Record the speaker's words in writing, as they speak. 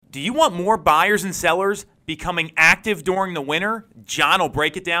Do you want more buyers and sellers becoming active during the winter? John will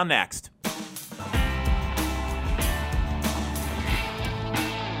break it down next. You're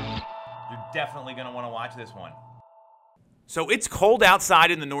definitely going to want to watch this one. So it's cold outside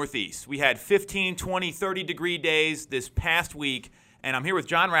in the Northeast. We had 15, 20, 30-degree days this past week, and I'm here with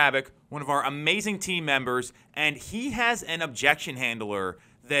John Rabick, one of our amazing team members, and he has an objection handler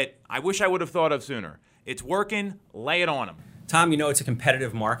that I wish I would have thought of sooner. It's working. Lay it on him. Tom, you know it's a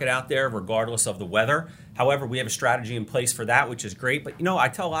competitive market out there regardless of the weather. However, we have a strategy in place for that, which is great. But, I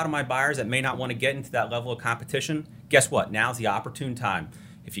tell a lot of my buyers that may not want to get into that level of competition, guess what? Now's the opportune time.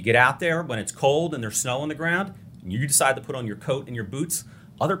 If you get out there when it's cold and there's snow on the ground, and you decide to put on your coat and your boots,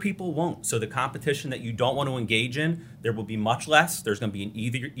 other people won't. So the competition that you don't want to engage in, there will be much less. There's going to be an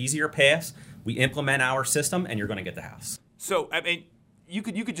easier pass. We implement our system, and you're going to get the house. So, I mean, you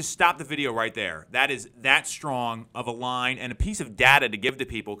could just stop the video right there. That is that strong of a line and a piece of data to give to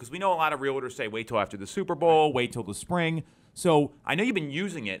people, because we know a lot of realtors say wait till after the Super Bowl, wait till the spring. So I know you've been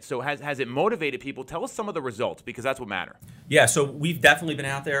using it. So has it motivated people? Tell us some of the results, because that's what matters. Yeah, so we've definitely been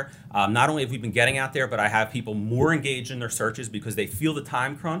out there. Not only have we been getting out there, but I have people more engaged in their searches because they feel the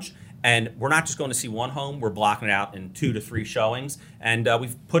time crunch. And we're not just going to see one home. We're blocking it out in 2 to 3 showings. And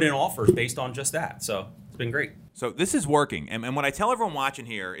we've put in offers based on just that. So it's been great. So this is working. And what I tell everyone watching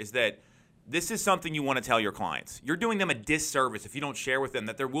here is that this is something you want to tell your clients. You're doing them a disservice if you don't share with them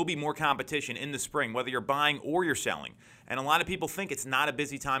that there will be more competition in the spring, whether you're buying or you're selling. And a lot of people think it's not a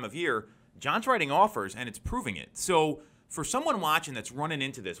busy time of year. John's writing offers, and it's proving it. So for someone watching that's running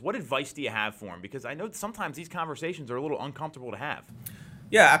into this, what advice do you have for them? Because I know sometimes these conversations are a little uncomfortable to have.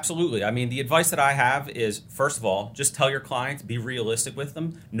 Yeah, absolutely. I mean, the advice that I have is, first of all, just tell your clients, be realistic with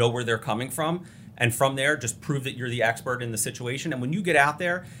them, know where they're coming from. And from there, just prove that you're the expert in the situation. And when you get out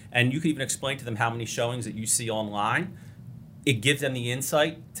there and you can even explain to them how many showings that you see online, it gives them the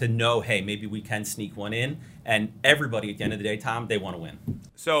insight to know, hey, maybe we can sneak one in. And everybody at the end of the day, Tom, they want to win.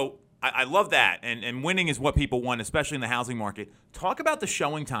 So I love that. And winning is what people want, especially in the housing market. Talk about the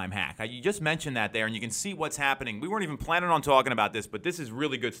showing time hack. You just mentioned that there, and you can see what's happening. We weren't even planning on talking about this, but this is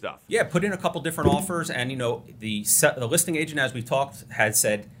really good stuff. Yeah, put in a couple different offers. And, the listing agent, as we talked, had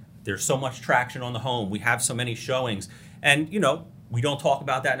said, there's so much traction on the home. We have so many showings. And, we don't talk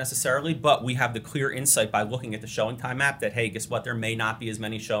about that necessarily, but we have the clear insight by looking at the showing time map that, hey, guess what? There may not be as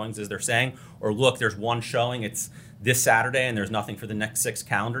many showings as they're saying. Or look, there's one showing. It's this Saturday and there's nothing for the next 6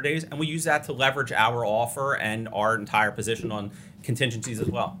 calendar days. And we use that to leverage our offer and our entire position on contingencies as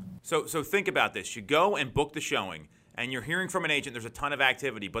well. So think about this. You go and book the showing, and you're hearing from an agent there's a ton of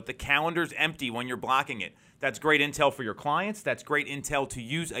activity, but the calendar's empty when you're blocking it. That's great intel for your clients. That's great intel to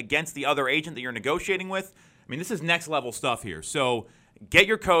use against the other agent that you're negotiating with. I mean, this is next level stuff here. So get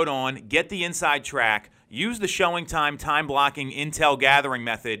your code on, get the inside track, use the showing time blocking, intel gathering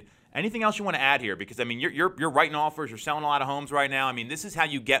method. Anything else you want to add here? Because, I mean, you're writing offers, you're selling a lot of homes right now. I mean, this is how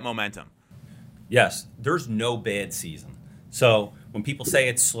you get momentum. Yes, there's no bad season. So when people say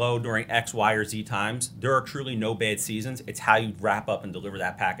it's slow during X, Y, or Z times, there are truly no bad seasons. It's how you wrap up and deliver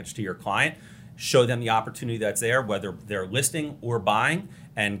that package to your client. Show them the opportunity that's there, whether they're listing or buying.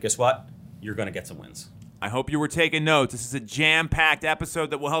 And guess what? You're going to get some wins. I hope you were taking notes. This is a jam-packed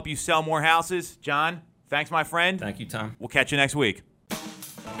episode that will help you sell more houses. John, thanks, my friend. Thank you, Tom. We'll catch you next week. You're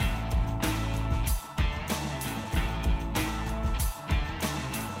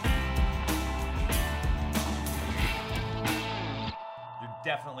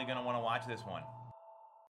definitely going to want to watch this one.